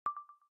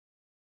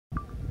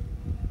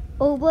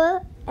over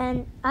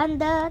and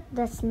under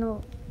the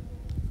snow.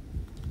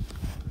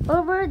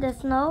 Over the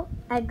snow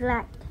I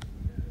glide,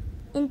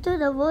 into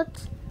the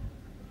woods,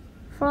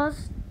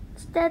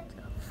 frosted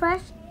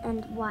fresh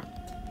and white.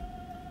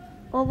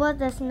 Over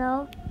the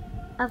snow,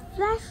 a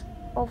flash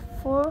of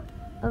fur,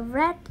 a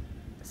red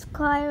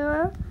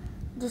squirrel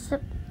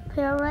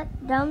disappeared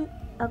down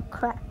a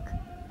crack.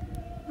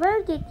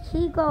 Where did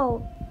he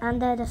go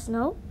under the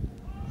snow?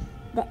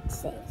 That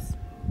says.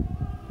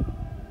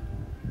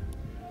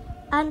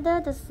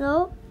 Under the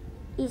snow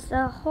is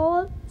a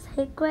whole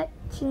secret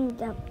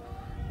kingdom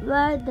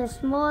where the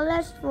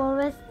smallest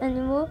forest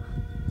animal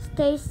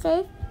stays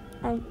safe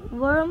and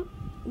warm.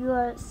 You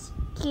are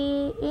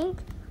skiing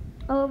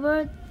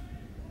over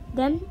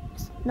them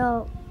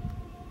snow.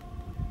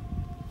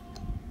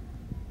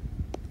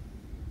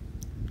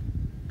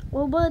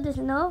 Over the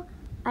snow,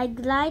 I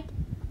glide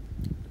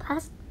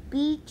past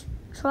beech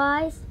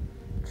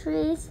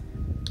trees,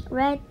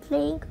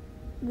 rattling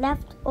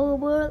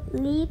leftover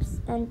leaves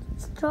and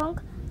strong,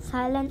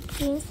 silent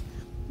winds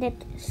that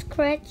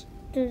scratch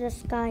to the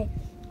sky.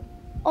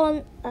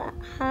 On a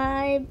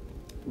high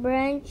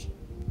branch,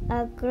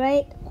 a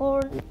great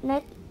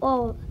hornet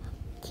owl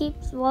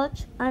keeps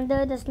watch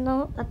under the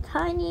snow. A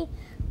tiny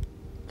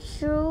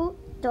shrew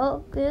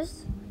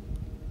dodges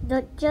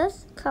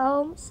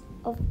clouds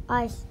of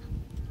ice.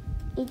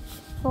 It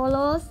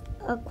follows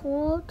a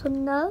cool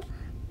tunnel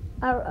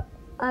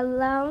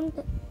around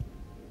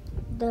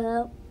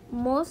the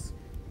moss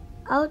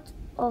out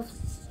of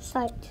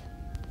sight.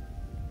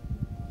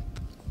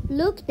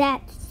 Look,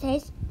 that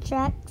says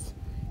Tracks.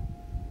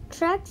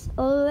 Tracks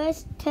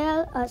always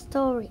tell a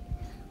story.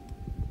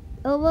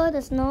 Over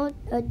the snow,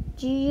 a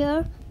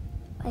deer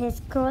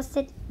has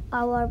crossed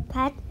our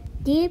path.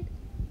 Deep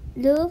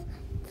blue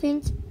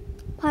fins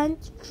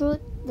punch through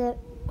the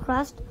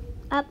crust.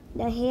 Up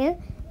the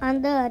hill,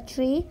 under a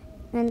tree,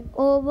 an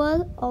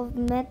oval of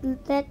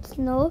melted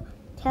snow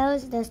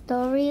tells the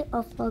story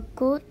of a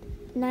good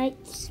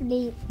night's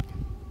sleep.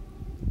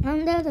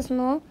 Under the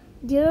snow,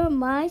 deer,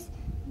 mice,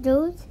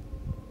 does,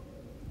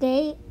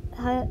 they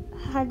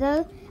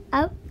huddle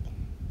up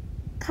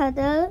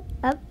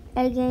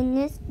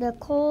against the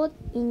cold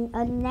in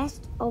a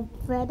nest of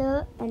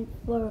feather and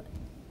fur.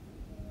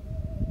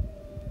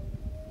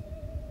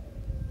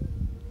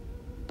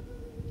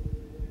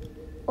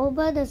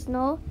 Over the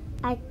snow,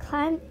 I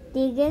climb,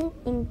 digging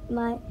in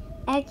my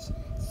edge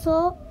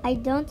so I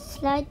don't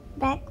slide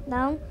back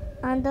down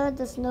under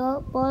the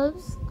snow.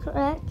 Balls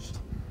scratched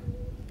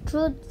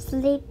through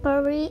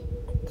slippery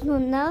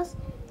tunnels,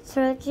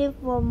 searching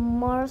for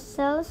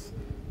morsels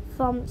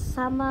from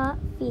summer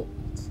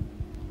fields.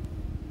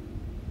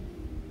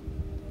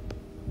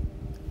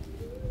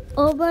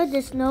 Over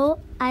the snow,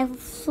 I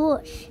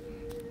swoosh.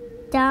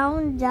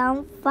 Down,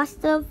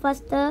 faster,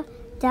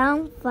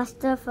 down,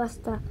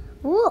 faster.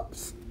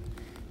 Whoops!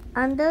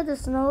 Under the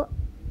snow,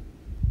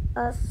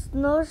 a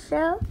snow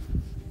shell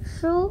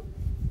shoe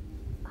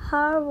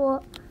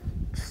hard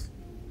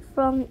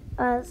from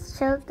a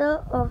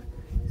shelter of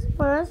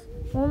spurs,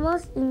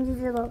 almost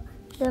invisible.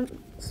 The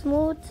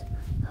smooth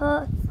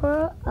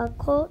fur, a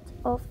coat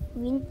of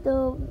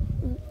winter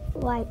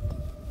white.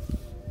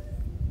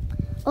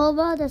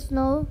 Over the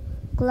snow,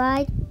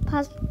 glide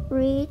past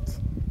reeds,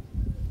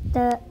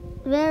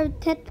 where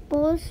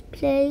tadpoles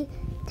play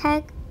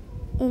tag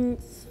in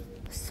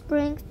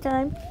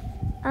springtime.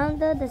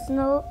 Under the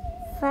snow,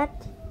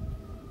 fat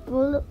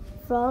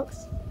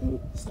bullfrogs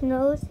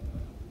snooze.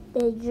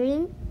 They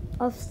dream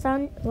of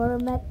sun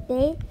warmer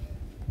day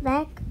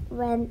back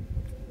when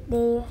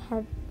they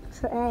had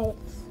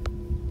trails.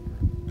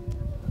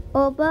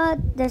 Over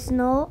the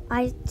snow,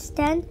 I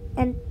stand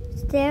and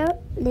stare.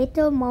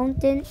 Little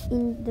mountain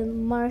in the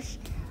marsh.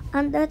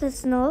 Under the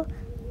snow,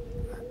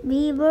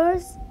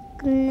 beavers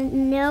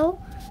gnaw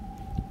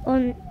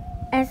on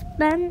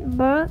aspen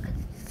bark.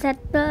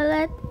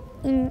 Settled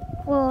in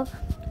for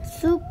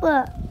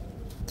super.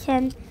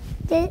 Can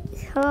they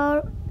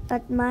hear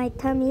at my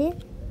tummy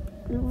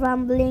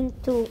rumbling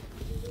too?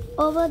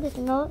 Over the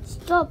snow,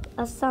 stop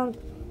a sound.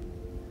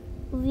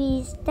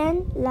 We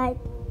stand like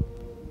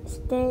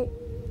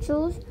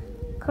statues,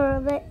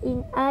 curved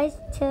in ice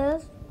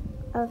tails.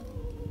 A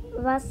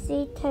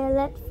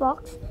rusty-tailed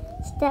fox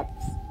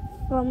steps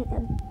from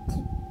a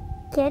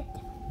thicket,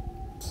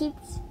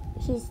 keeps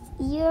his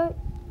ear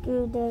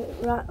to the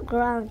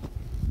ground.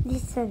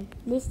 Listen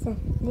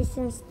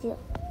still,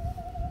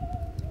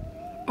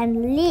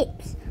 and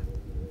leaps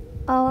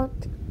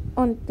out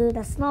onto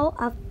the snow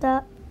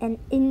after an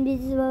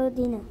invisible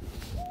dinner.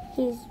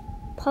 His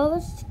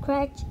paws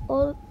scratch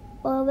all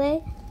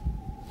away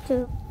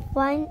to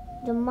find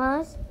the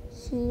mouse.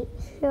 He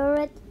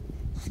heard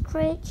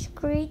scratch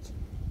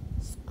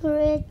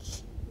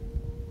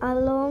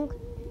along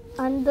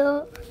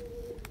under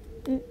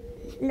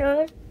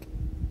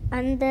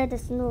the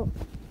snow.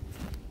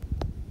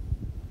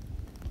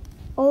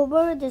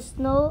 Over the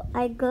snow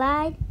I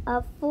glide.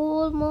 A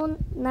full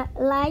moon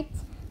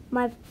lights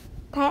my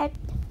path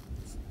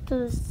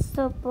to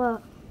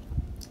supper.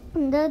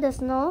 Under the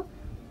snow,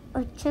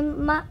 a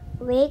chipmunk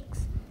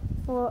wakes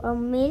for a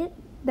meal,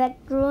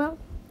 bedroom,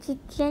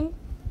 kitchen,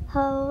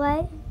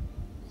 hallway,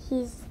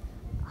 his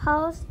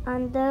house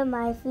under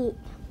my feet.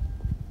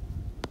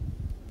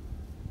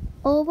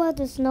 Over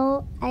the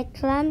snow, I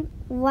climbed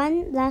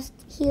one last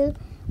hill.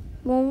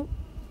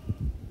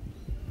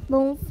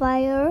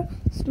 Bonfire,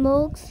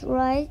 smokes,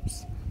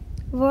 rice,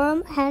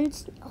 warm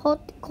hands,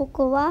 hot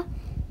cocoa,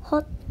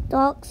 hot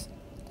dogs,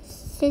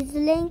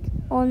 sizzling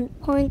on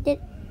pointed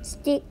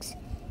sticks.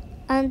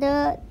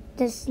 Under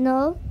the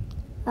snow,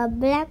 a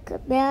black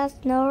bear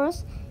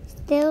snores,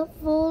 still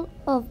full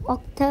of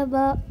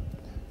October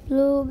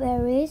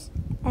blueberries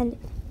and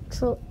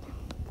truth.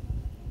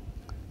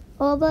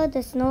 Over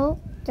the snow,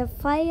 the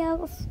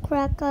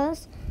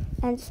firecrackers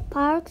and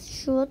sparks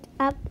shoot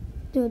up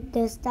to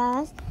the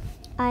stars.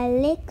 I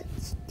lick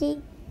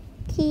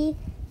sticky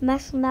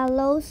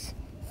marshmallows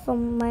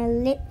from my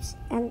lips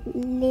and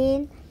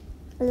lean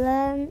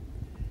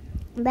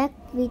back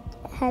with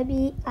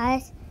heavy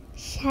eyes.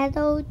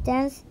 Shadow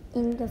dance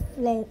in the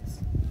flames.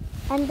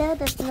 Under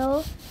the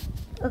snow,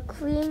 a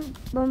cream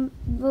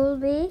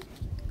bumblebee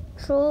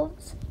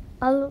throbs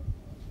all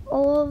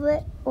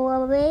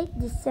over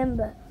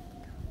December.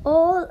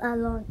 All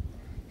alone,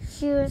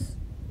 she's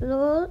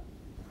rolled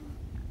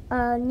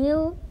a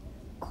new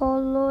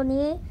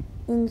colony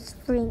in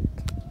spring.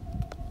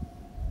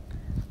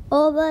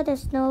 Over the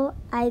snow,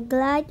 I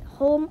glide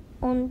home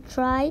on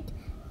tried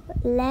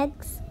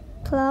legs.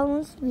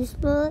 Clowns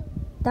whisper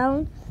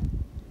down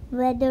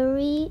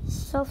feathery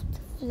soft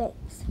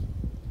flakes.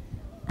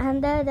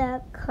 Under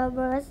the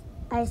covers,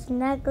 I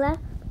snuggle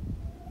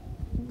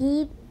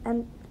deep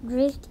and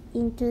drift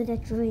into the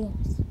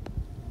dreams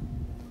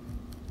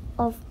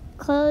of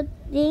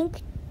cuddling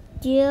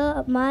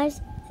deer,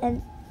 mice,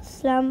 and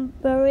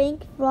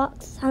slumbering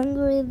frogs,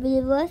 hungry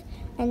beavers,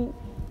 and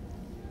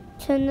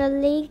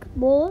tunneling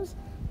bulls,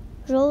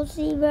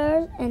 rosy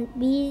birds, and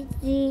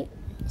busy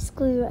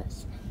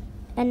squirrels,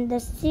 and the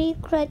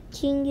secret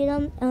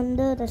kingdom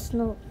under the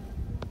snow.